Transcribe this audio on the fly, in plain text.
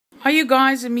Hi you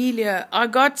guys, Amelia. I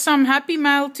got some happy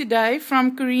mail today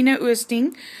from Corina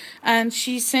Oosting, and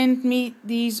she sent me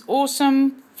these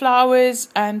awesome flowers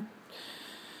and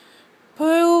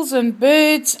pearls and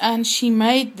birds, and she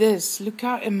made this. Look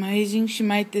how amazing she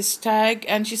made this tag,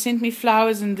 and she sent me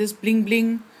flowers and this bling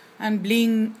bling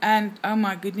and oh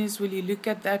my goodness, will you look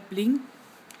at that bling?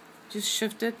 Just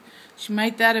shift it. She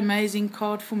made that amazing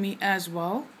card for me as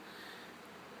well.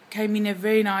 Came in a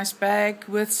very nice bag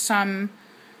with some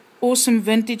awesome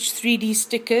vintage 3D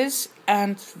stickers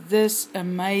and this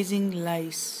amazing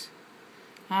lace.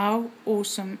 How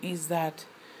awesome is that?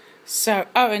 So,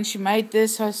 oh, and she made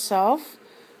this herself.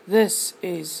 This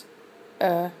is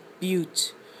a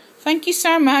beaut. Thank you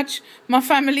so much. My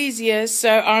family's here,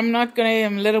 so I'm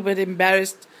a little bit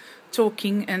embarrassed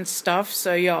talking and stuff.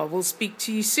 So yeah, we'll speak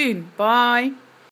to you soon. Bye.